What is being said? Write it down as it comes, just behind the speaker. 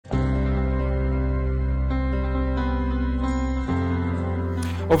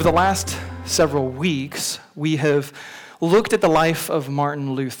Over the last several weeks, we have looked at the life of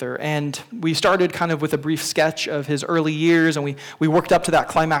Martin Luther, and we started kind of with a brief sketch of his early years, and we worked up to that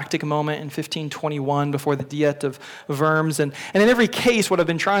climactic moment in 1521 before the Diet of Worms. And in every case, what I've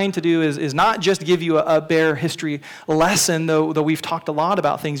been trying to do is not just give you a bare history lesson, though we've talked a lot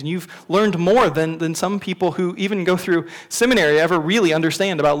about things, and you've learned more than some people who even go through seminary ever really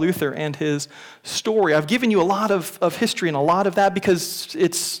understand about Luther and his story. I've given you a lot of history and a lot of that because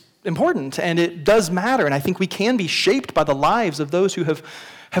it's important, and it does matter, and I think we can be shaped by the lives of those who have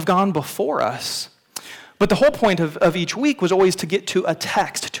gone before us. But the whole point of each week was always to get to a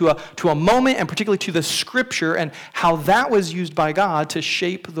text, to a moment, and particularly to the Scripture, and how that was used by God to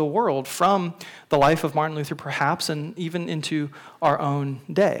shape the world from the life of Martin Luther, perhaps, and even into our own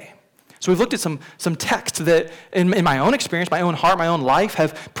day. So we've looked at some texts that, in my own experience, my own heart, my own life,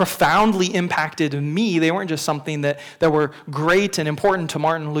 have profoundly impacted me. They weren't just something that were great and important to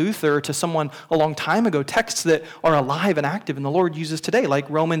Martin Luther, to someone a long time ago. Texts that are alive and active and the Lord uses today, like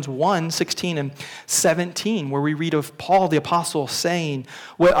Romans 1:16 and 17, where we read of Paul the Apostle saying,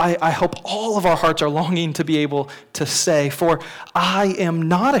 what I hope all of our hearts are longing to be able to say, "For I am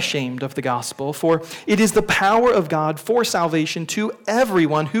not ashamed of the gospel, for it is the power of God for salvation to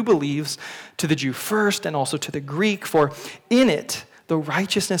everyone who believes, to the Jew first and also to the Greek, for in it the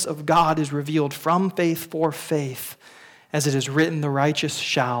righteousness of God is revealed from faith for faith, as it is written, the righteous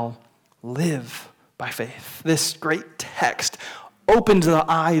shall live by faith." This great text opened the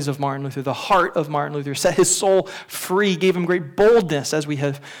eyes of Martin Luther, the heart of Martin Luther, set his soul free, gave him great boldness, as we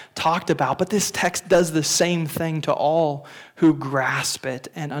have talked about. But this text does the same thing to all who grasp it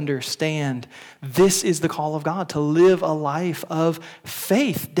and understand. This is the call of God, to live a life of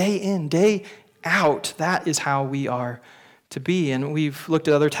faith, day in, day out. That is how we are to be. And we've looked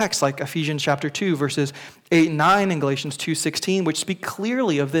at other texts like Ephesians chapter 2, verses 8 and 9, and Galatians 2:16, which speak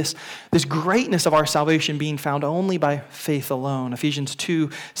clearly of this greatness of our salvation being found only by faith alone. Ephesians 2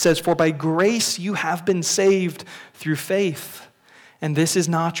 says, "For by grace you have been saved through faith, and this is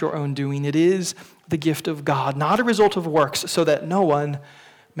not your own doing. It is the gift of God, not a result of works, so that no one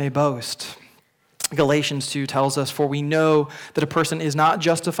may boast." Galatians 2 tells us, "For we know that a person is not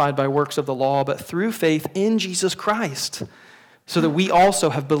justified by works of the law, but through faith in Jesus Christ, so that we also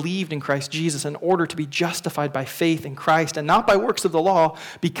have believed in Christ Jesus in order to be justified by faith in Christ, and not by works of the law,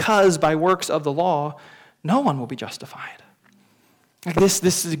 because by works of the law no one will be justified."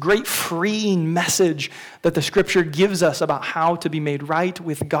 This is a great freeing message that the Scripture gives us about how to be made right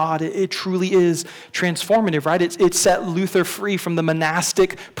with God. It truly is transformative, right? It set Luther free from the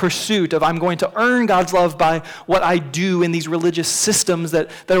monastic pursuit of, I'm going to earn God's love by what I do in these religious systems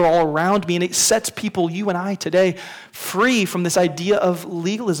that are all around me. And it sets people, you and I today, free from this idea of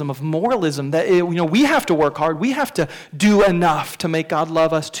legalism, of moralism, that we have to work hard. We have to do enough to make God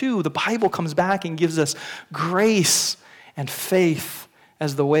love us too. The Bible comes back and gives us grace and faith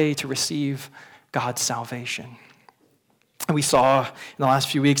as the way to receive God's salvation. And we saw in the last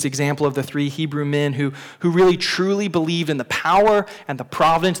few weeks the example of the three Hebrew men who really truly believed in the power and the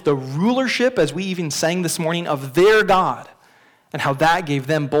providence, the rulership, as we even sang this morning, of their God, and how that gave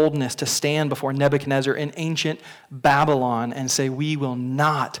them boldness to stand before Nebuchadnezzar in ancient Babylon and say, "We will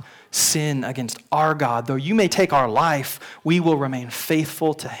not sin against our God. Though you may take our life, we will remain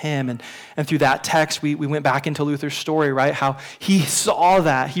faithful to him." And through that text, we went back into Luther's story, right? How he saw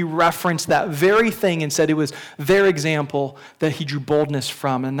that. He referenced that very thing and said it was their example that he drew boldness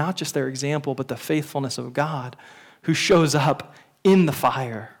from. And not just their example, but the faithfulness of God, who shows up in the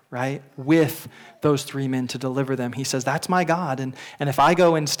fire, right, with those three men to deliver them. He says, "That's my God. And if I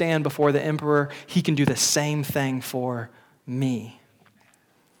go and stand before the emperor, he can do the same thing for me."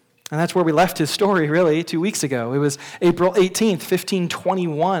 And that's where we left his story, really, 2 weeks ago. It was April 18th,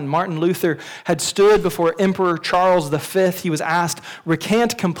 1521. Martin Luther had stood before Emperor Charles V. He was asked,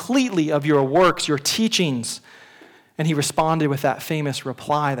 "Recant completely of your works, your teachings." And he responded with that famous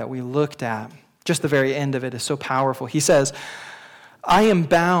reply that we looked at. Just the very end of it is so powerful. He says, "I am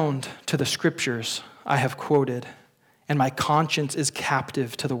bound to the Scriptures I have quoted, and my conscience is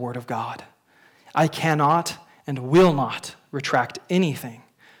captive to the Word of God. I cannot and will not retract anything,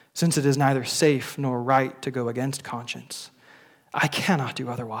 since it is neither safe nor right to go against conscience. I cannot do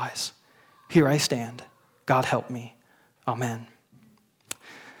otherwise. Here I stand. God help me. Amen."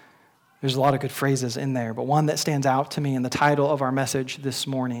 There's a lot of good phrases in there, but one that stands out to me in the title of our message this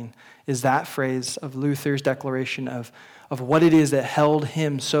morning is that phrase of Luther's declaration of what it is that held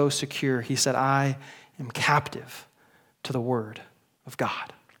him so secure. He said, "I am captive to the Word of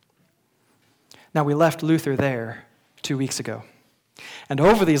God." Now, we left Luther there 2 weeks ago. And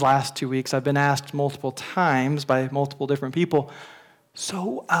over these last 2 weeks, I've been asked multiple times by multiple different people,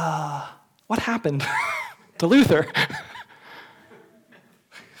 So, what happened to Luther?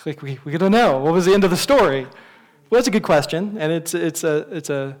 Like, we gotta know. What was the end of the story? Well, that's a good question, and it's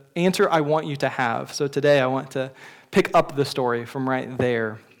a answer I want you to have. So today I want to pick up the story from right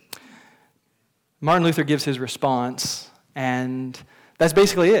there. Martin Luther gives his response, and that's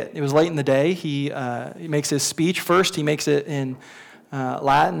basically it. It was late in the day. He makes his speech. First, he makes it in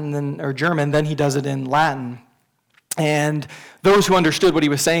Latin or German. Then he does it in Latin. And those who understood what he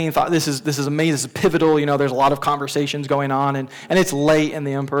was saying thought, this is amazing, this is pivotal, there's a lot of conversations going on, and it's late, and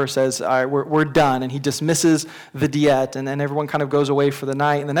the emperor says, all right, we're done, and he dismisses the Diet, and everyone kind of goes away for the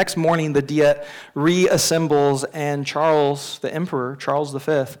night. And the next morning, the Diet reassembles, and Charles, the emperor, Charles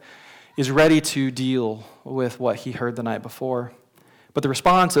V, is ready to deal with what he heard the night before. But the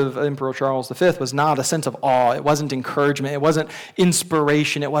response of Emperor Charles V was not a sense of awe. It wasn't encouragement. It wasn't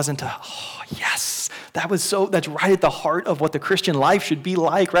inspiration. It wasn't yes, that's right at the heart of what the Christian life should be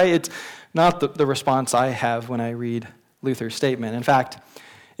like, right? It's not the response I have when I read Luther's statement. In fact,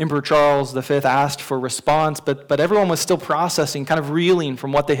 Emperor Charles V asked for response, but everyone was still processing, kind of reeling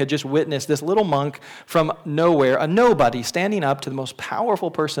from what they had just witnessed. This little monk from nowhere, a nobody, standing up to the most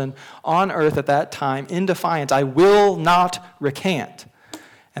powerful person on earth at that time in defiance. I will not recant.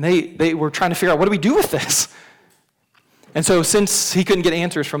 And they were trying to figure out, what do we do with this? And so since he couldn't get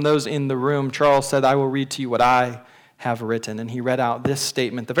answers from those in the room, Charles said, I will read to you what I have written. And he read out this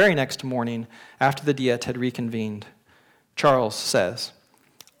statement the very next morning after the Diet had reconvened. Charles says,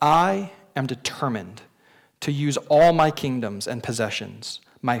 I am determined to use all my kingdoms and possessions,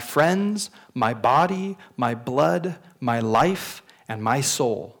 my friends, my body, my blood, my life, and my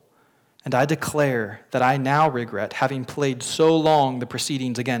soul. And I declare that I now regret having played so long the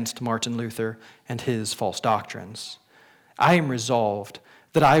proceedings against Martin Luther and his false doctrines. I am resolved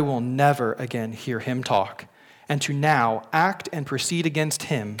that I will never again hear him talk, and to now act and proceed against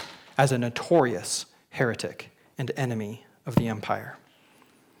him as a notorious heretic and enemy of the empire.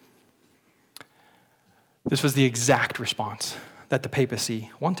 This was the exact response that the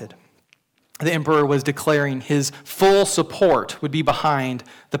papacy wanted. The emperor was declaring his full support would be behind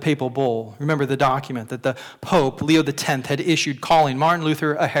the papal bull. Remember the document that the Pope, Leo X, had issued calling Martin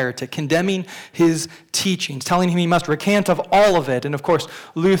Luther a heretic, condemning his teachings, telling him he must recant of all of it. And of course,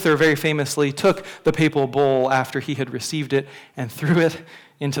 Luther very famously took the papal bull after he had received it and threw it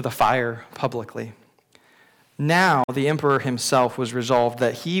into the fire publicly. Now, the emperor himself was resolved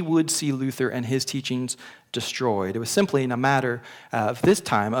that he would see Luther and his teachings destroyed. It was simply a matter of this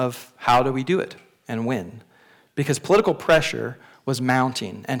time of how do we do it and when. Because political pressure was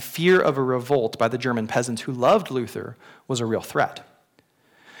mounting and fear of a revolt by the German peasants who loved Luther was a real threat.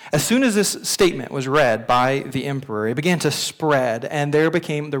 As soon as this statement was read by the emperor, it began to spread, and there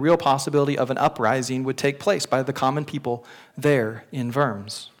became the real possibility of an uprising would take place by the common people there in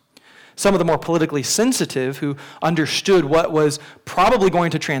Worms. Some of the more politically sensitive who understood what was probably going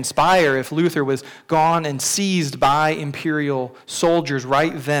to transpire if Luther was gone and seized by imperial soldiers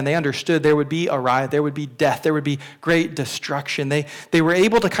right then, they understood there would be a riot, there would be death, there would be great destruction. They were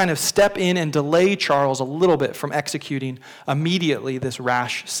able to kind of step in and delay Charles a little bit from executing immediately this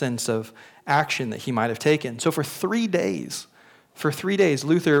rash sense of action that he might have taken. So for 3 days,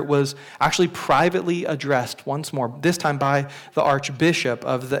 Luther was actually privately addressed once more, this time by the archbishop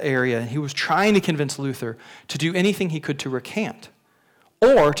of the area. He was trying to convince Luther to do anything he could to recant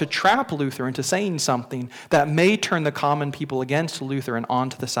or to trap Luther into saying something that may turn the common people against Luther and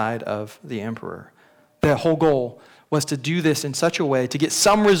onto the side of the emperor. The whole goal was to do this in such a way to get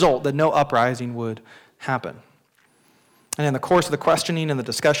some result that no uprising would happen. And in the course of the questioning and the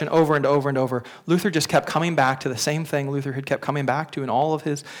discussion over and over and over, Luther just kept coming back to the same thing Luther had kept coming back to in all of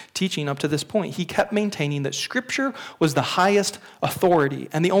his teaching up to this point. He kept maintaining that Scripture was the highest authority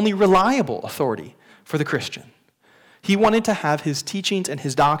and the only reliable authority for the Christian. He wanted to have his teachings and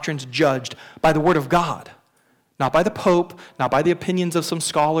his doctrines judged by the Word of God, not by the Pope, not by the opinions of some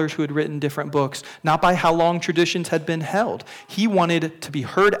scholars who had written different books, not by how long traditions had been held. He wanted to be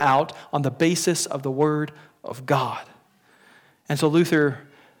heard out on the basis of the Word of God. And so Luther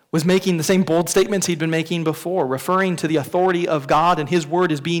was making the same bold statements he'd been making before, referring to the authority of God and his word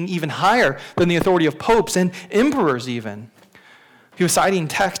as being even higher than the authority of popes and emperors even. He was citing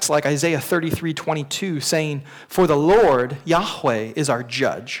texts like Isaiah 33:22, saying, "For the Lord, Yahweh, is our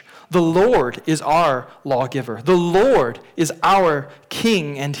judge. The Lord is our lawgiver. The Lord is our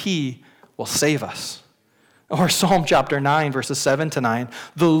king, and he will save us." Or Psalm chapter 9, verses 7 to 9.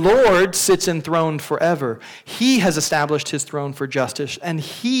 "The Lord sits enthroned forever. He has established his throne for justice, and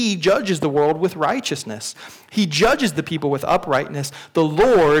he judges the world with righteousness. He judges the people with uprightness. The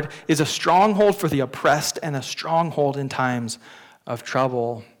Lord is a stronghold for the oppressed and a stronghold in times of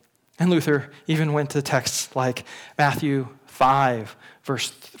trouble. And Luther even went to texts like Matthew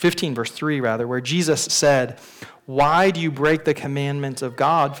 15, verse 3, where Jesus said, "Why do you break the commandments of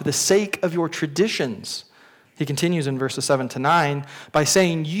God for the sake of your traditions?" He continues in verses 7 to 9 by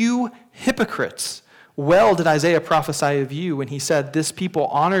saying, "You hypocrites, well did Isaiah prophesy of you when he said, 'This people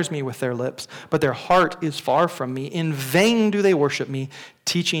honors me with their lips, but their heart is far from me. In vain do they worship me,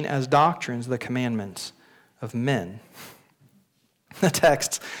 teaching as doctrines the commandments of men.'" The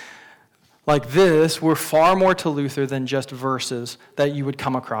texts like this were far more to Luther than just verses that you would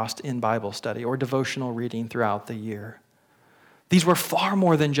come across in Bible study or devotional reading throughout the year. These were far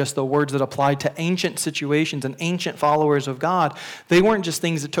more than just the words that applied to ancient situations and ancient followers of God. They weren't just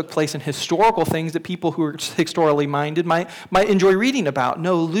things that took place in historical things that people who are historically minded might enjoy reading about.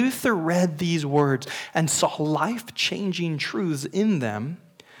 No, Luther read these words and saw life-changing truths in them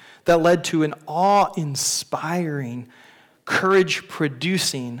that led to an awe-inspiring,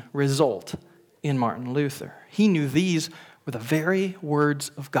 courage-producing result in Martin Luther. He knew these were the very words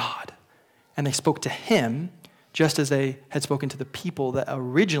of God, and they spoke to him just as they had spoken to the people that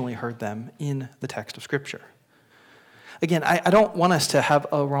originally heard them in the text of Scripture. Again, I don't want us to have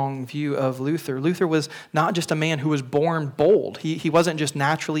a wrong view of Luther. Luther was not just a man who was born bold. He wasn't just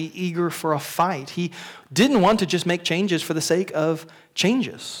naturally eager for a fight. He didn't want to just make changes for the sake of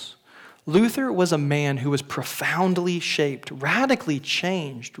changes. Luther was a man who was profoundly shaped, radically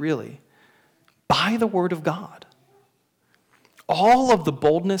changed, really, by the Word of God. All of the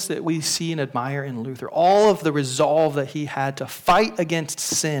boldness that we see and admire in Luther, all of the resolve that he had to fight against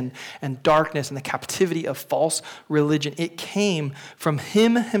sin and darkness and the captivity of false religion, it came from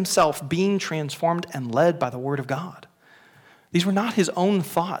him himself being transformed and led by the Word of God. These were not his own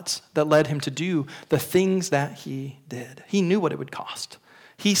thoughts that led him to do the things that he did. He knew what it would cost.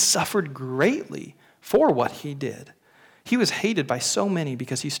 He suffered greatly for what he did. He was hated by so many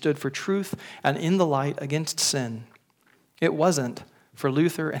because he stood for truth and in the light against sin. It wasn't for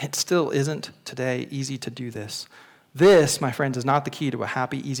Luther, and it still isn't today, easy to do this. This, my friends, is not the key to a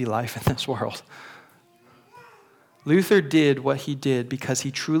happy, easy life in this world. Luther did what he did because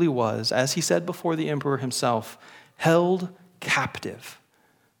he truly was, as he said before the emperor himself, held captive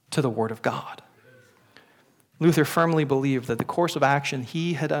to the Word of God. Luther firmly believed that the course of action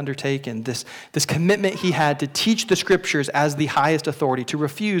he had undertaken, this commitment he had to teach the Scriptures as the highest authority, to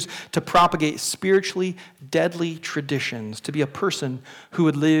refuse to propagate spiritually deadly traditions, to be a person who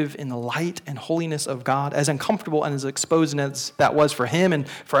would live in the light and holiness of God, as uncomfortable and as exposing as that was for him and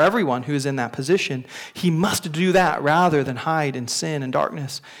for everyone who is in that position, he must do that rather than hide in sin and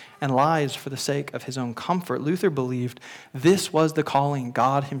darkness and lies for the sake of his own comfort. Luther believed this was the calling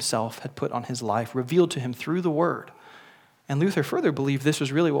God himself had put on his life, revealed to him through the Word. And Luther further believed this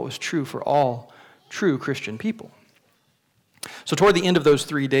was really what was true for all true Christian people. So toward the end of those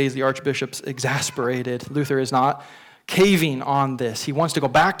 3 days, the archbishop's exasperated. Luther is not caving on this. He wants to go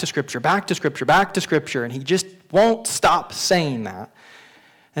back to Scripture, back to Scripture, back to Scripture, and he just won't stop saying that.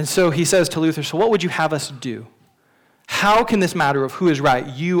 And so he says to Luther, "So what would you have us do? How can this matter of who is right,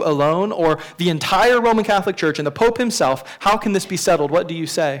 you alone or the entire Roman Catholic Church and the Pope himself? How can this be settled? What do you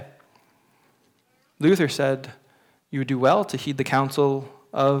say?" Luther said, "You would do well to heed the counsel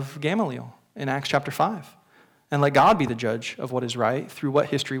of Gamaliel in Acts chapter 5 and let God be the judge of what is right through what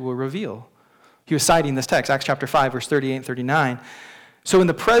history will reveal." He was citing this text, Acts chapter 5, verse 38 and 39. "So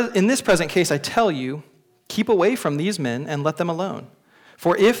in this present case, I tell you, keep away from these men and let them alone.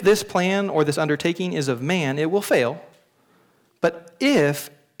 For if this plan or this undertaking is of man, it will fail. But if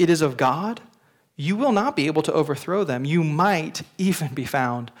it is of God, you will not be able to overthrow them. You might even be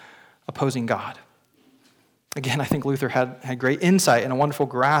found opposing God." Again, I think Luther had great insight and a wonderful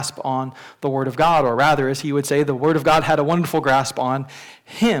grasp on the Word of God, or rather, as he would say, the Word of God had a wonderful grasp on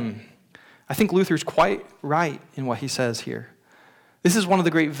him. I think Luther's quite right in what he says here. This is one of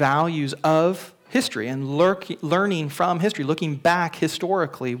the great values of history and learning from history, looking back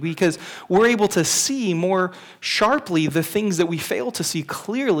historically, because we're able to see more sharply the things that we fail to see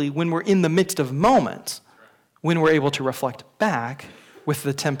clearly when we're in the midst of moments, when we're able to reflect back with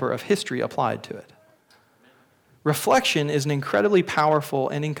the temper of history applied to it. Reflection is an incredibly powerful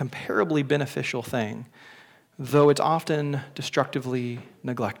and incomparably beneficial thing, though it's often destructively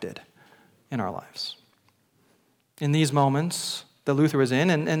neglected in our lives. In these moments that Luther was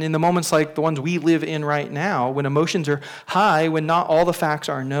in, and in the moments like the ones we live in right now, when emotions are high, when not all the facts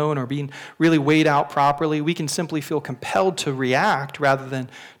are known or being really weighed out properly, we can simply feel compelled to react rather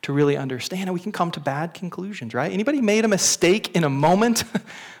than to really understand, and we can come to bad conclusions, right? Anybody made a mistake in a moment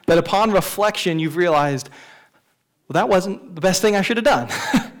that upon reflection you've realized, well, that wasn't the best thing I should have done?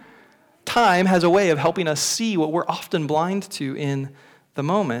 time has a way of helping us see what we're often blind to in the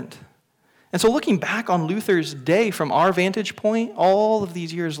moment. And so looking back on Luther's day from our vantage point, all of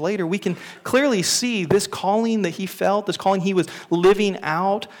these years later, we can clearly see this calling that he felt, this calling he was living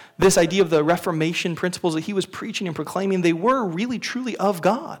out, this idea of the Reformation principles that he was preaching and proclaiming, they were really truly of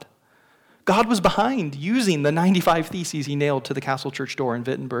God. God was behind using the 95 Theses he nailed to the Castle Church door in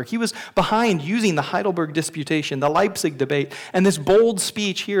Wittenberg. He was behind using the Heidelberg Disputation, the Leipzig debate, and this bold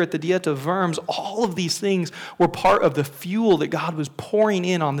speech here at the Diet of Worms. All of these things were part of the fuel that God was pouring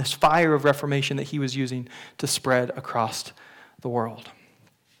in on this fire of Reformation that he was using to spread across the world.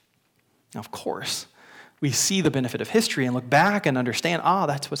 Now, of course, we see the benefit of history and look back and understand,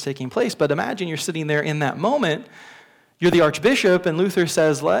 that's what's taking place. But imagine you're sitting there in that moment. You're the archbishop, and Luther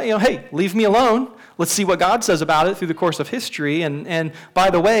says, hey, leave me alone. Let's see what God says about it through the course of history. And by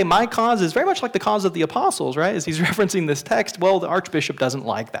the way, my cause is very much like the cause of the apostles, right? As he's referencing this text, well, the archbishop doesn't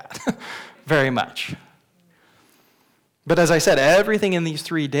like that very much. But as I said, everything in these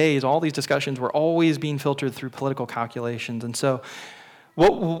 3 days, all these discussions were always being filtered through political calculations. And so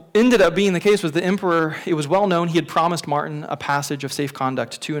what ended up being the case was the emperor, it was well known, he had promised Martin a passage of safe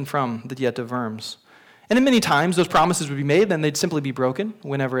conduct to and from the Diet of Worms. And many times those promises would be made, then they'd simply be broken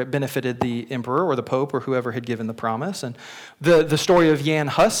whenever it benefited the emperor or the pope or whoever had given the promise. And the story of Jan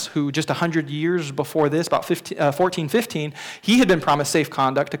Hus, who just 100 years before this, about 1415, he had been promised safe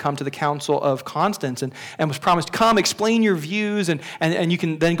conduct to come to the Council of Constance and was promised, come, explain your views, and you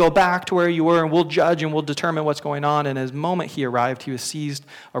can then go back to where you were, and we'll judge and we'll determine what's going on. And as the moment he arrived, he was seized,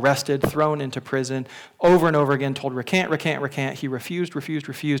 arrested, thrown into prison, over and over again told, recant, recant, recant. He refused,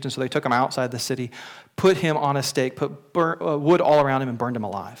 and so they took him outside the city, put him on a stake, put wood all around him, and burned him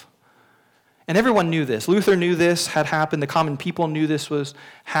alive. And everyone knew this. Luther knew this had happened. The common people knew this was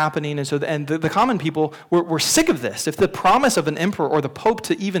happening. And so the common people were sick of this. If the promise of an emperor or the pope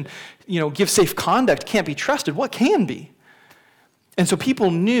to even give safe conduct can't be trusted, what can be? And so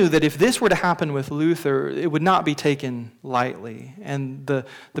people knew that if this were to happen with Luther, it would not be taken lightly. And the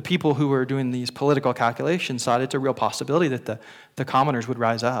people who were doing these political calculations thought it's a real possibility that the commoners would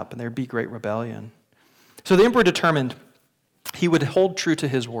rise up and there'd be great rebellion. So the emperor determined he would hold true to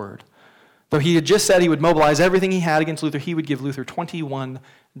his word. Though he had just said he would mobilize everything he had against Luther, he would give Luther 21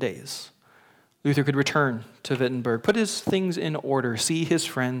 days. Luther could return to Wittenberg, put his things in order, see his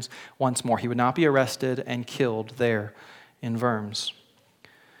friends once more. He would not be arrested and killed there in Worms.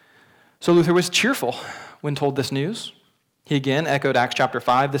 So Luther was cheerful when told this news. He again echoed Acts chapter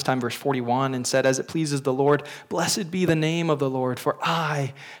 5, this time verse 41, and said, as it pleases the Lord, blessed be the name of the Lord, for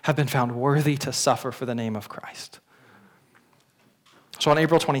I have been found worthy to suffer for the name of Christ. So on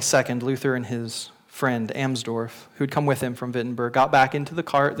April 22nd, Luther and his friend Amsdorf, who had come with him from Wittenberg, got back into the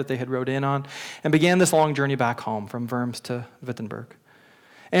cart that they had rode in on and began this long journey back home from Worms to Wittenberg.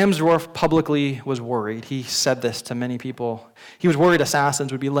 Amsdorf publicly was worried. He said this to many people. He was worried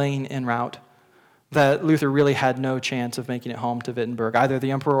assassins would be laying en route, that Luther really had no chance of making it home to Wittenberg. Either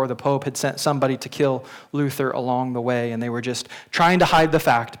the emperor or the pope had sent somebody to kill Luther along the way, and they were just trying to hide the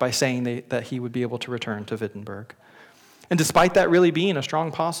fact by saying that he would be able to return to Wittenberg. And despite that really being a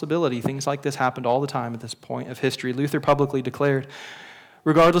strong possibility, things like this happened all the time at this point of history. Luther publicly declared,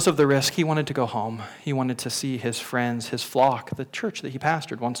 regardless of the risk, he wanted to go home. He wanted to see his friends, his flock, the church that he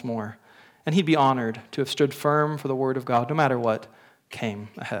pastored once more. And he'd be honored to have stood firm for the word of God, no matter what came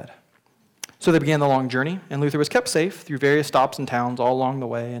ahead. So they began the long journey, and Luther was kept safe through various stops and towns all along the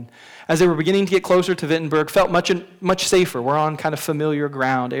way. And as they were beginning to get closer to Wittenberg, felt much safer. We're on kind of familiar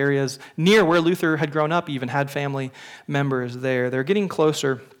ground, areas near where Luther had grown up, even had family members there. They're getting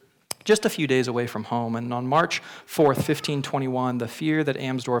closer, just a few days away from home. And on March 4th, 1521, the fear that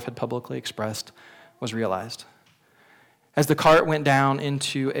Amsdorf had publicly expressed was realized. As the cart went down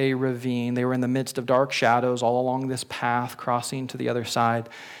into a ravine, they were in the midst of dark shadows all along this path, crossing to the other side.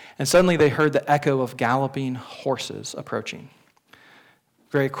 And suddenly they heard the echo of galloping horses approaching.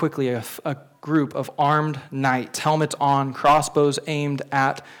 Very quickly, a group of armed knights, helmets on, crossbows aimed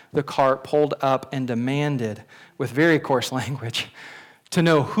at the cart, pulled up and demanded, with very coarse language, to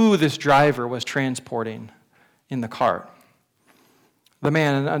know who this driver was transporting in the cart. The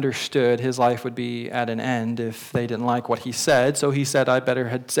man understood his life would be at an end if they didn't like what he said, so he said, I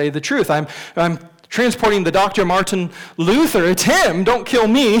better say the truth. I'm transporting the Dr. Martin Luther. It's him. Don't kill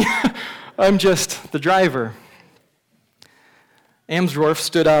me. I'm just the driver. Amsdorf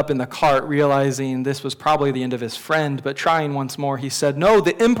stood up in the cart, realizing this was probably the end of his friend, but trying once more, he said, no,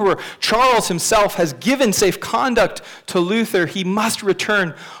 the Emperor Charles himself has given safe conduct to Luther. He must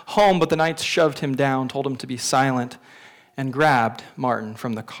return home. But the knights shoved him down, told him to be silent, and grabbed Martin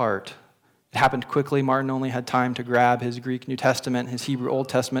from the cart It happened quickly. Martin only had time to grab his Greek New Testament, his Hebrew Old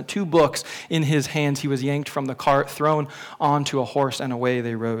Testament, 2 books in his hands. He was yanked from the cart, thrown onto a horse, and away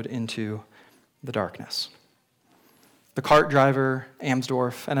they rode into the darkness. The cart driver,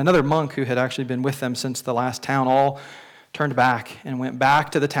 Amsdorf, and another monk who had actually been with them since the last town all turned back and went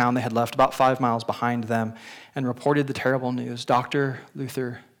back to the town they had left about 5 miles behind them and reported the terrible news. Dr.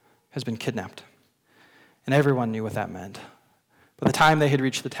 Luther has been kidnapped. And everyone knew what that meant. By the time they had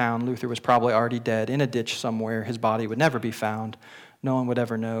reached the town, Luther was probably already dead in a ditch somewhere. His body would never be found. No one would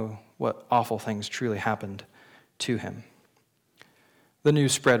ever know what awful things truly happened to him. The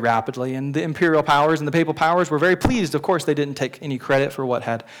news spread rapidly, and the imperial powers and the papal powers were very pleased. Of course, they didn't take any credit for what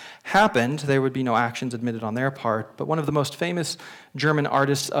had happened. There would be no actions admitted on their part. But one of the most famous German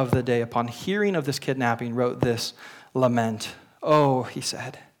artists of the day, upon hearing of this kidnapping, wrote this lament. "Oh," he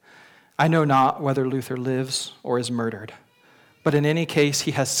said, "I know not whether Luther lives or is murdered, but in any case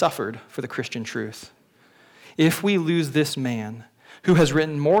he has suffered for the Christian truth. If we lose this man, who has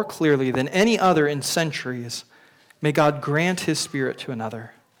written more clearly than any other in centuries, may God grant his spirit to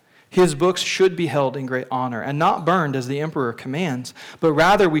another. His books should be held in great honor and not burned as the emperor commands, but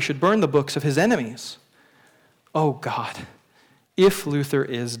rather we should burn the books of his enemies. Oh God, if Luther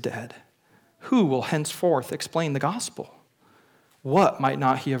is dead, who will henceforth explain the gospel? What might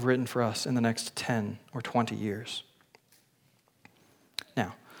not he have written for us in the next 10 or 20 years?"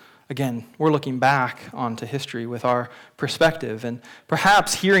 Now, again, we're looking back onto history with our perspective, and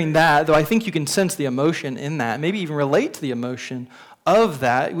perhaps hearing that, though I think you can sense the emotion in that, maybe even relate to the emotion of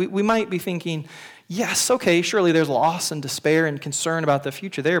that, we might be thinking, yes, okay, surely there's loss and despair and concern about the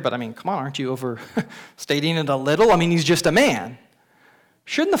future there, but I mean, come on, aren't you overstating it a little? I mean, he's just a man.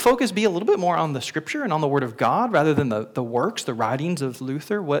 Shouldn't the focus be a little bit more on the Scripture and on the Word of God rather than the works, the writings of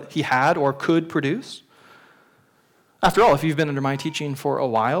Luther, what he had or could produce? After all, if you've been under my teaching for a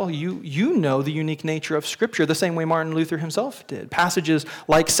while, you know the unique nature of Scripture the same way Martin Luther himself did. Passages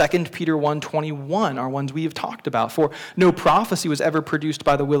like 2 Peter 1:21 are ones we have talked about. For no prophecy was ever produced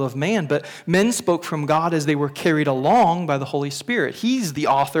by the will of man, but men spoke from God as they were carried along by the Holy Spirit. He's the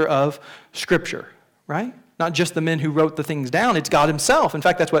author of Scripture, right? Not just the men who wrote the things down, it's God himself. In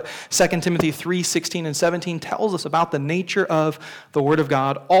fact, that's what 2 Timothy 3:16 and 17 tells us about the nature of the Word of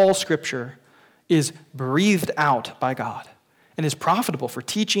God. All Scripture is breathed out by God and is profitable for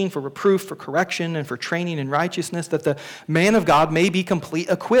teaching, for reproof, for correction, and for training in righteousness, that the man of God may be complete,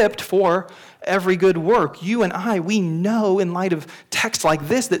 equipped for every good work. You and I, we know in light of texts like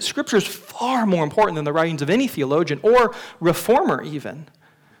this that Scripture is far more important than the writings of any theologian or reformer even.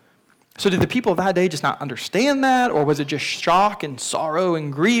 So did the people of that day just not understand that, or was it just shock and sorrow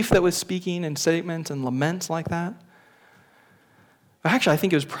and grief that was speaking in statements and laments like that? Actually, I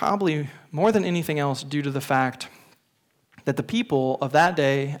think it was probably more than anything else due to the fact that the people of that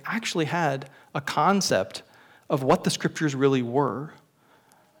day actually had a concept of what the Scriptures really were,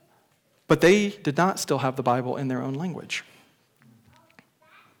 but they did not still have the Bible in their own language.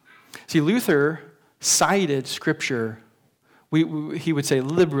 See, Luther cited Scripture, he would say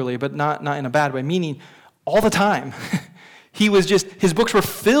liberally, but not in a bad way, meaning all the time. His books were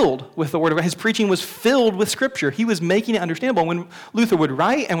filled with the Word of God. His preaching was filled with Scripture. He was making it understandable. When Luther would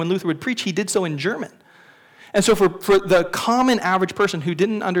write and when Luther would preach, he did so in German. And so for the common average person who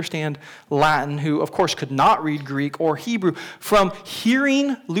didn't understand Latin, who of course could not read Greek or Hebrew, from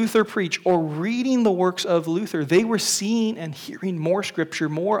hearing Luther preach or reading the works of Luther, they were seeing and hearing more Scripture,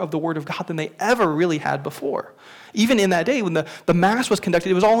 more of the Word of God than they ever really had before. Even in that day when the Mass was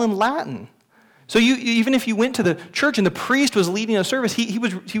conducted, it was all in Latin. So even if you went to the church and the priest was leading a service, he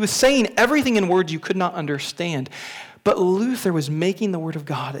was saying everything in words you could not understand. But Luther was making the Word of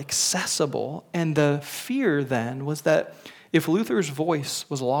God accessible, and the fear then was that if Luther's voice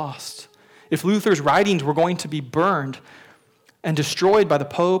was lost, if Luther's writings were going to be burned and destroyed by the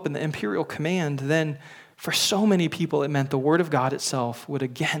Pope and the imperial command, then for so many people it meant the Word of God itself would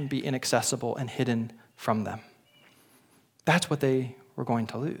again be inaccessible and hidden from them. That's what they were going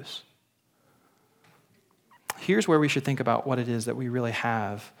to lose. Here's where we should think about what it is that we really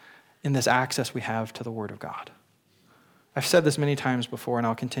have in this access we have to the Word of God. I've said this many times before, and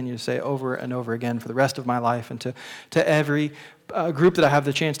I'll continue to say over and over again for the rest of my life, and to every group that I have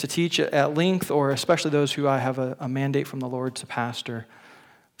the chance to teach at length, or especially those who I have a mandate from the Lord to pastor.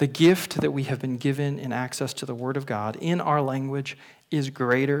 The gift that we have been given in access to the Word of God in our language is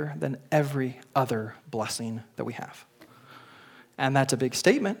greater than every other blessing that we have. And that's a big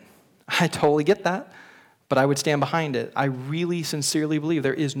statement. I totally get that. but I would stand behind it. I really sincerely believe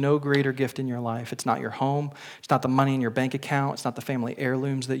there is no greater gift in your life. It's not your home. It's not the money in your bank account. It's not the family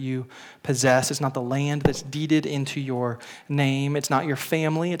heirlooms that you possess. It's not the land that's deeded into your name. It's not your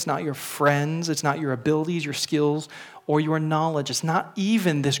family. It's not your friends. It's not your abilities, your skills, or your knowledge. It's not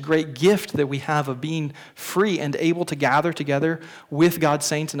even this great gift that we have of being free and able to gather together with God's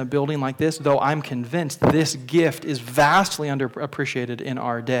saints in a building like this, though I'm convinced this gift is vastly underappreciated in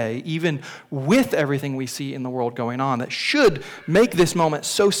our day, even with everything we see in the world going on that should make this moment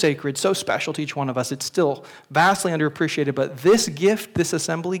so sacred, so special to each one of us. It's still vastly underappreciated, but this gift, this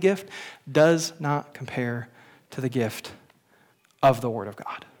assembly gift, does not compare to the gift of the Word of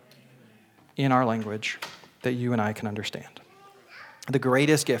God in our language that you and I can understand. The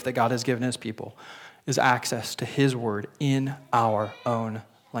greatest gift that God has given his people is access to his word in our own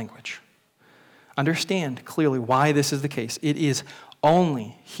language. Understand clearly why this is the case. It is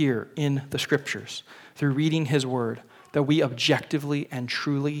only here in the scriptures, through reading his word, that we objectively and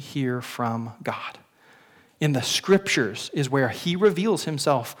truly hear from God. In the scriptures is where he reveals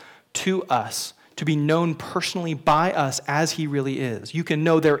himself to us, to be known personally by us as he really is. You can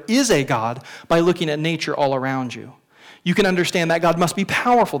know there is a God by looking at nature all around you. You can understand that God must be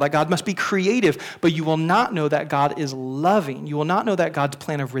powerful, that God must be creative, but you will not know that God is loving. You will not know that God's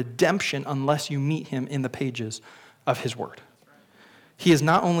plan of redemption unless you meet him in the pages of his word. He is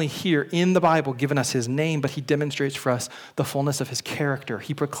not only here in the Bible given us his name, but he demonstrates for us the fullness of his character.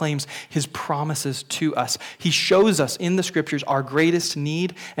 He proclaims his promises to us. He shows us in the scriptures our greatest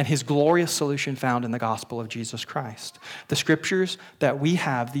need and his glorious solution found in the gospel of Jesus Christ. The scriptures that we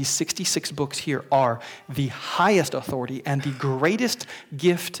have, these 66 books here, are the highest authority and the greatest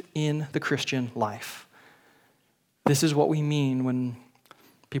gift in the Christian life. This is what we mean when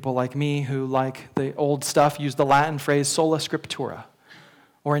people like me who like the old stuff use the Latin phrase sola scriptura.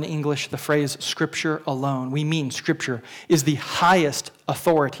 Or in English, the phrase scripture alone. We mean scripture is the highest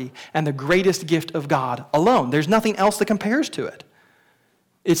authority and the greatest gift of God alone. There's nothing else that compares to it.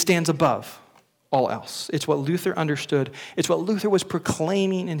 It stands above all else. It's what Luther understood. It's what Luther was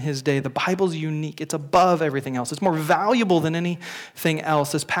proclaiming in his day. The Bible's unique. It's above everything else. It's more valuable than anything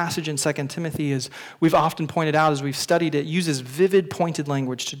else. This passage in 2 Timothy, as we've often pointed out as we've studied it, uses vivid, pointed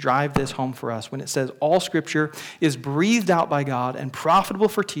language to drive this home for us when it says, all scripture is breathed out by God and profitable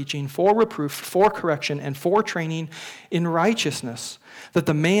for teaching, for reproof, for correction, and for training in righteousness, that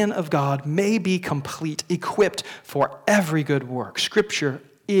the man of God may be complete, equipped for every good work. Scripture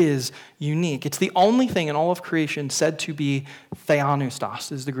is unique. It's the only thing in all of creation said to be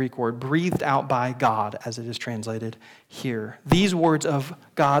theopneustos, is the Greek word, breathed out by God, as it is translated here. These words of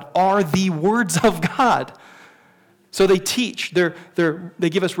God are the words of God. So they teach, they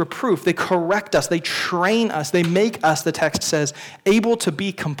give us reproof, they correct us, they train us, they make us, the text says, able to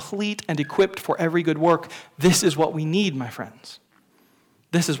be complete and equipped for every good work. This is what we need, my friends.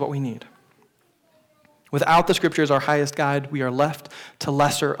 This is what we need. Without the scripture as our highest guide, we are left to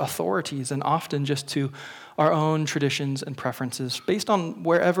lesser authorities and often just to our own traditions and preferences based on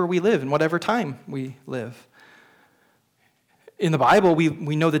wherever we live and whatever time we live. In the Bible, we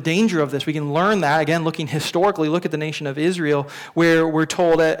know the danger of this. We can learn that, again, looking historically, look at the nation of Israel, where we're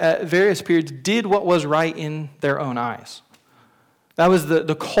told at various periods did what was right in their own eyes. That was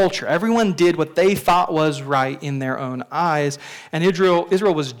the culture. Everyone did what they thought was right in their own eyes. And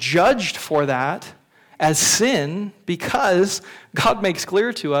Israel was judged for that as sin, because God makes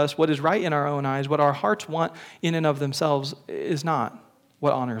clear to us what is right in our own eyes, what our hearts want in and of themselves is not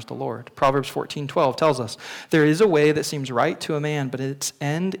what honors the Lord. Proverbs 14:12 tells us, there is a way that seems right to a man, but its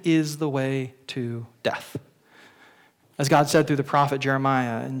end is the way to death. As God said through the prophet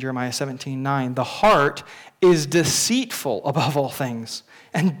Jeremiah in Jeremiah 17:9, the heart is deceitful above all things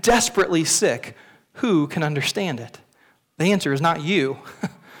and desperately sick. Who can understand it? The answer is not you.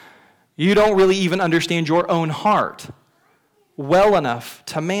 You don't really even understand your own heart well enough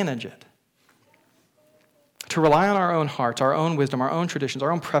to manage it. To rely on our own hearts, our own wisdom, our own traditions,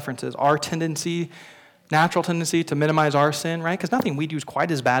 our own preferences, our natural tendency to minimize our sin, right? Because nothing we do is quite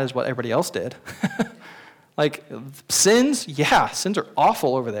as bad as what everybody else did. Like sins, yeah, sins are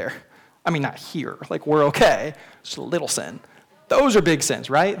awful over there. I mean, not here. Like we're okay. Just a little sin. Those are big sins,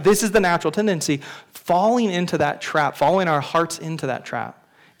 right? This is the natural tendency. Falling into that trap, following our hearts into that trap,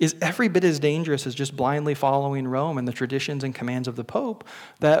 is every bit as dangerous as just blindly following Rome and the traditions and commands of the Pope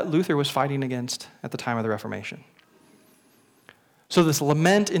that Luther was fighting against at the time of the Reformation. So this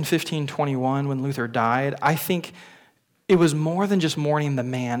lament in 1521 when Luther died, I think it was more than just mourning the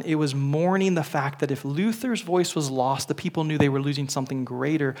man. It was mourning the fact that if Luther's voice was lost, the people knew they were losing something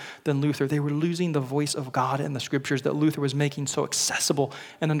greater than Luther. They were losing the voice of God and the scriptures that Luther was making so accessible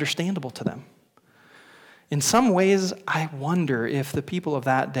and understandable to them. in some ways, I wonder if the people of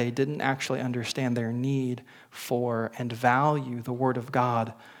that day didn't actually understand their need for and value the Word of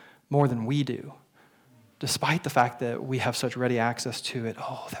God more than we do, despite the fact that we have such ready access to it.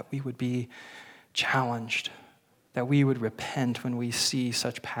 Oh, that we would be challenged, that we would repent when we see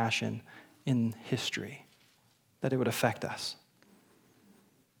such passion in history, that it would affect us.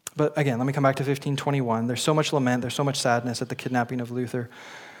 But again, let me come back to 1521. There's so much lament, there's so much sadness at the kidnapping of Luther.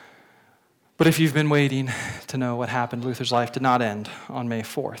 But if you've been waiting to know what happened, Luther's life did not end on May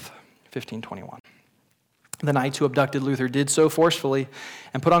 4th, 1521. The knights who abducted Luther did so forcefully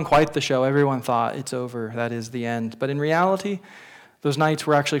and put on quite the show. Everyone thought it's over, that is the end. But in reality, those knights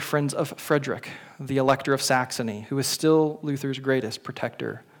were actually friends of Frederick, the Elector of Saxony, who was still Luther's greatest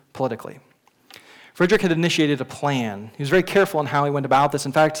protector politically. Frederick had initiated a plan. He was very careful in how he went about this.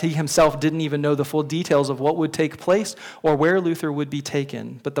 In fact, he himself didn't even know the full details of what would take place or where Luther would be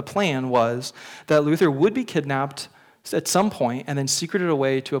taken. But the plan was that Luther would be kidnapped at some point and then secreted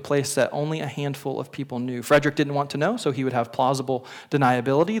away to a place that only a handful of people knew. Frederick didn't want to know, so he would have plausible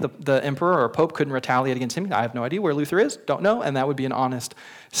deniability. The emperor or pope couldn't retaliate against him. I have no idea where Luther is, don't know, and that would be an honest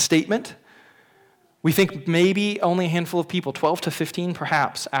statement. We think maybe only a handful of people, 12 to 15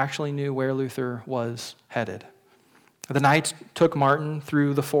 perhaps, actually knew where Luther was headed. The knights took Martin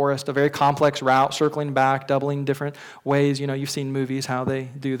through the forest, a very complex route, circling back, doubling different ways. You know, you've seen movies, how they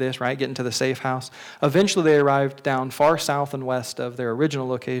do this, right? Get into the safe house. Eventually, they arrived down far south and west of their original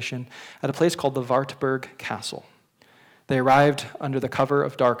location at a place called the Wartburg Castle. They arrived under the cover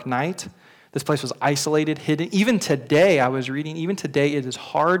of dark night. This place was isolated, hidden. Even today, I was reading, even today it is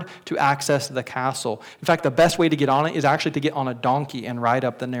hard to access the castle. In fact, the best way to get on it is actually to get on a donkey and ride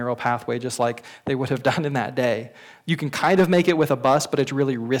up the narrow pathway, just like they would have done in that day. You can kind of make it with a bus, but it's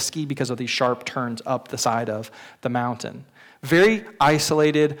really risky because of these sharp turns up the side of the mountain. Very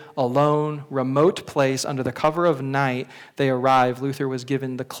isolated, alone, remote place under the cover of night. They arrived. Luther was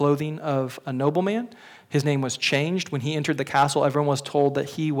given the clothing of a nobleman. His name was changed. When he entered the castle, everyone was told that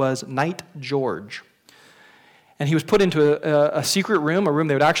he was Knight George. And he was put into a secret room, a room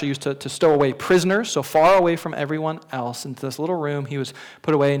they would actually use to stow away prisoners, so far away from everyone else. Into this little room, he was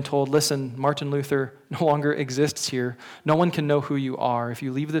put away and told, listen, Martin Luther no longer exists here. No one can know who you are. If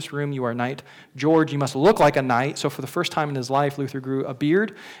you leave this room, you are Knight George. You must look like a knight. So for the first time in his life, Luther grew a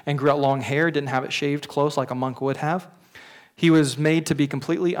beard and grew out long hair, didn't have it shaved close like a monk would have. He was made to be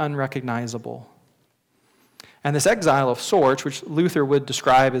completely unrecognizable. And this exile of sorts, which Luther would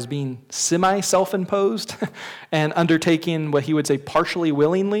describe as being semi-self-imposed and undertaking what he would say partially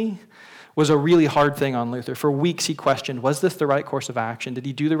willingly, was a really hard thing on Luther. For weeks he questioned, was this the right course of action? Did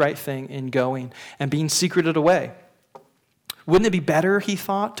he do the right thing in going and being secreted away? Wouldn't it be better, he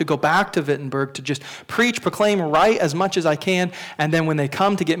thought, to go back to Wittenberg, to just preach, proclaim, write as much as I can, and then when they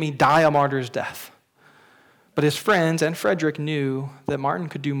come to get me, die a martyr's death? But his friends and Frederick knew that Martin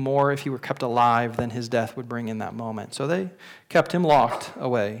could do more if he were kept alive than his death would bring in that moment. So they kept him locked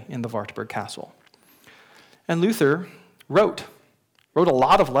away in the Wartburg Castle. And Luther wrote a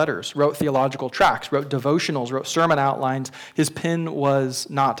lot of letters, wrote theological tracts, wrote devotionals, wrote sermon outlines. His pen was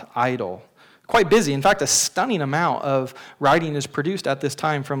not idle. Quite busy. In fact, a stunning amount of writing is produced at this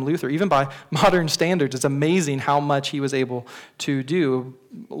time from Luther. Even by modern standards, it's amazing how much he was able to do,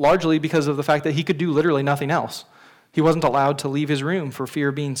 largely because of the fact that he could do literally nothing else. He wasn't allowed to leave his room for fear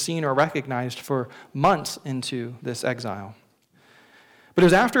of being seen or recognized for months into this exile. But it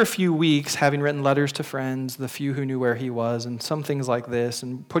was after a few weeks, having written letters to friends, the few who knew where he was, and some things like this,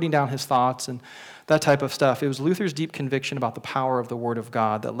 and putting down his thoughts and that type of stuff, it was Luther's deep conviction about the power of the Word of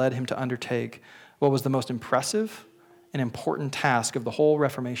God that led him to undertake what was the most impressive and important task of the whole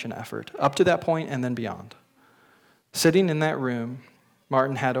Reformation effort, up to that point and then beyond. Sitting in that room,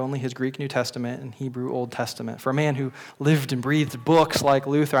 Martin had only his Greek New Testament and Hebrew Old Testament. For a man who lived and breathed books like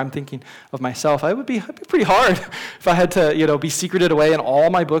Luther, I'm thinking of myself, it'd be pretty hard if I had to, be secreted away and all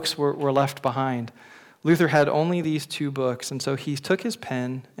my books were left behind. Luther had only these two books, and so he took his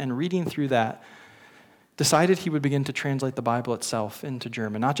pen and reading through that, decided he would begin to translate the Bible itself into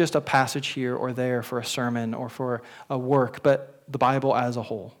German. Not just a passage here or there for a sermon or for a work, but the Bible as a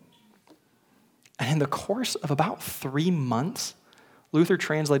whole. And in the course of about 3 months, Luther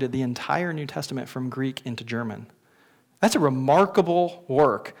translated the entire New Testament from Greek into German. That's a remarkable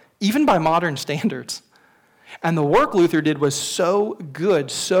work, even by modern standards. And the work Luther did was so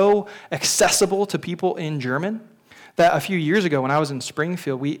good, so accessible to people in German, that a few years ago when I was in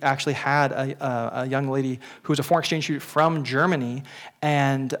Springfield, we actually had a young lady who was a foreign exchange student from Germany,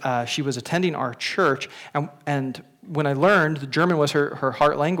 and she was attending our church. And when I learned that German was her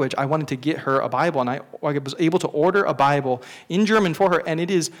heart language, I wanted to get her a Bible, and I was able to order a Bible in German for her, and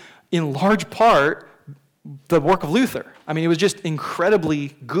it is in large part the work of Luther. I mean, it was just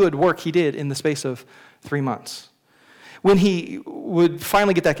incredibly good work he did in the space of 3 months. When he would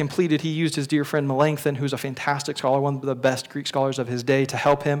finally get that completed, he used his dear friend Melanchthon, who's a fantastic scholar, one of the best Greek scholars of his day, to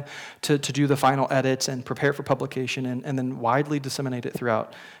help him to do the final edits and prepare it for publication and then widely disseminate it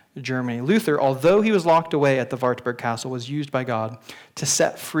throughout Germany. Luther, although he was locked away at the Wartburg Castle, was used by God to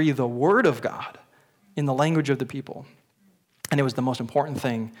set free the Word of God in the language of the people. And it was the most important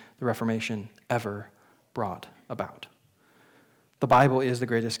thing the Reformation ever brought about. The Bible is the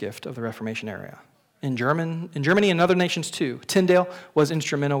greatest gift of the Reformation era. In Germany and other nations too. Tyndale was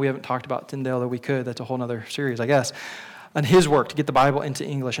instrumental. We haven't talked about Tyndale, though we could. That's a whole other series, I guess. And his work to get the Bible into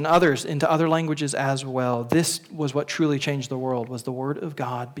English and others into other languages as well. This was what truly changed the world, was the Word of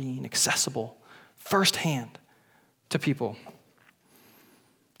God being accessible firsthand to people.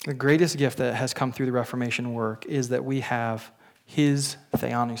 The greatest gift that has come through the Reformation work is that we have his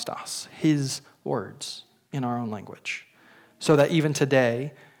theopneustos, his words in our own language. So that even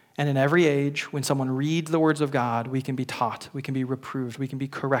today, and in every age, when someone reads the words of God, we can be taught, we can be reproved, we can be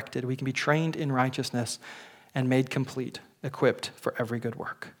corrected, we can be trained in righteousness and made complete, equipped for every good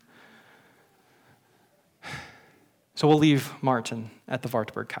work. So we'll leave Martin at the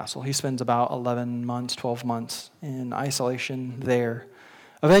Wartburg Castle. He spends about 11 months, 12 months in isolation there.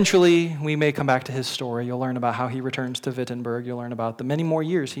 Eventually, we may come back to his story. You'll learn about how he returns to Wittenberg. You'll learn about the many more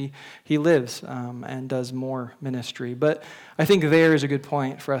years he lives and does more ministry. But I think there is a good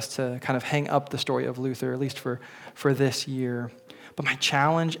point for us to kind of hang up the story of Luther, at least for this year. But my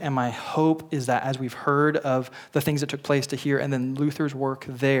challenge and my hope is that as we've heard of the things that took place to here and then Luther's work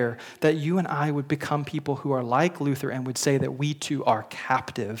there, that you and I would become people who are like Luther and would say that we too are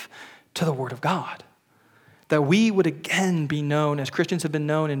captive to the Word of God. That we would again be known, as Christians have been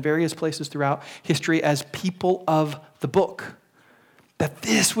known in various places throughout history, as people of the book. That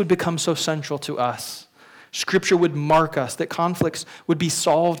this would become so central to us. Scripture would mark us, that conflicts would be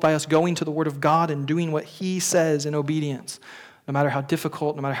solved by us going to the Word of God and doing what He says in obedience, no matter how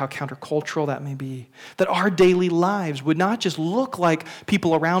difficult, no matter how countercultural that may be. That our daily lives would not just look like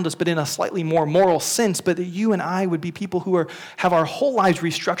people around us, but in a slightly more moral sense, but that you and I would be people who have our whole lives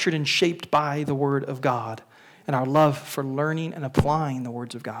restructured and shaped by the Word of God. And our love for learning and applying the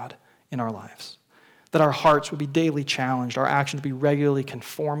words of God in our lives. That our hearts would be daily challenged, our actions would be regularly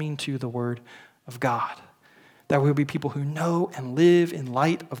conforming to the Word of God. That we would be people who know and live in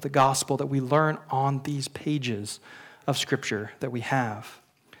light of the gospel that we learn on these pages of Scripture that we have.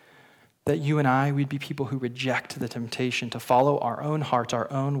 That you and I, we'd be people who reject the temptation to follow our own hearts,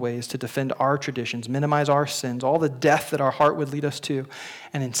 our own ways, to defend our traditions, minimize our sins, all the death that our heart would lead us to.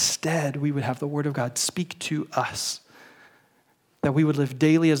 And instead, we would have the Word of God speak to us. That we would live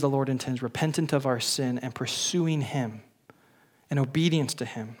daily as the Lord intends, repentant of our sin and pursuing Him in obedience to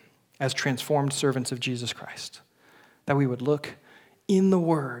Him as transformed servants of Jesus Christ. That we would look in the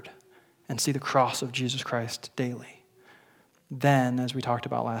Word and see the cross of Jesus Christ daily. Then, as we talked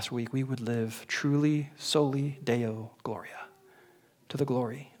about last week, we would live truly soli Deo Gloria, to the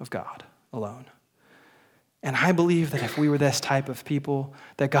glory of God alone. And I believe that if we were this type of people,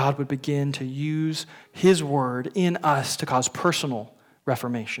 that God would begin to use His Word in us to cause personal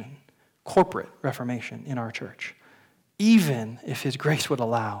reformation, corporate reformation in our church, even if His grace would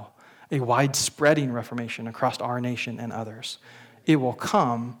allow a widespreading reformation across our nation and others. It will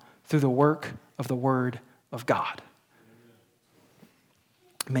come through the work of the Word of God.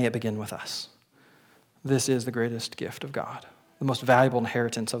 May it begin with us. This is the greatest gift of God, the most valuable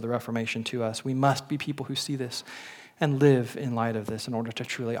inheritance of the Reformation to us. We must be people who see this and live in light of this in order to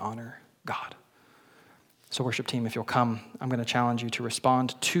truly honor God. So worship team, if you'll come, I'm going to challenge you to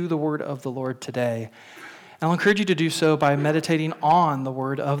respond to the word of the Lord today. And I'll encourage you to do so by meditating on the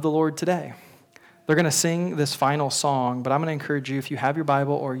word of the Lord today. They're going to sing this final song, but I'm going to encourage you, if you have your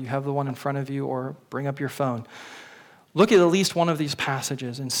Bible or you have the one in front of you or bring up your phone, look at least one of these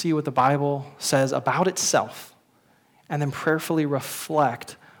passages and see what the Bible says about itself, and then prayerfully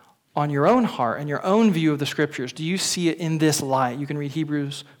reflect on your own heart and your own view of the Scriptures. Do you see it in this light? You can read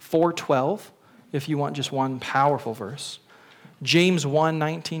Hebrews 4:12 if you want just one powerful verse. James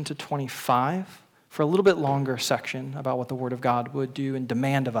 1:19 to 25 for a little bit longer section about what the Word of God would do and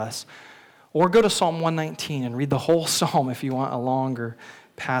demand of us. Or go to Psalm 119 and read the whole psalm if you want a longer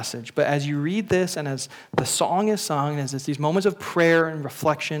passage. But as you read this and as the song is sung, as it's these moments of prayer and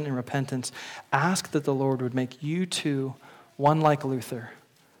reflection and repentance, ask that the Lord would make you too one like Luther,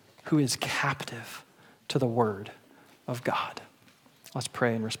 who is captive to the Word of God. Let's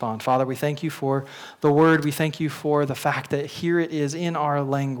pray and respond. Father, we thank you for the Word. We thank you for the fact that here it is in our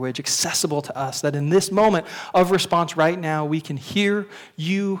language, accessible to us, that in this moment of response right now, we can hear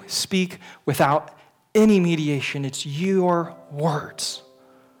you speak without any mediation. It's your words.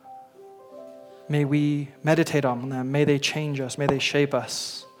 May we meditate on them. May they change us. May they shape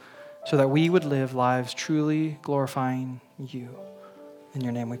us so that we would live lives truly glorifying you. In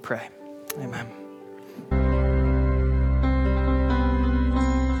your name we pray. Amen.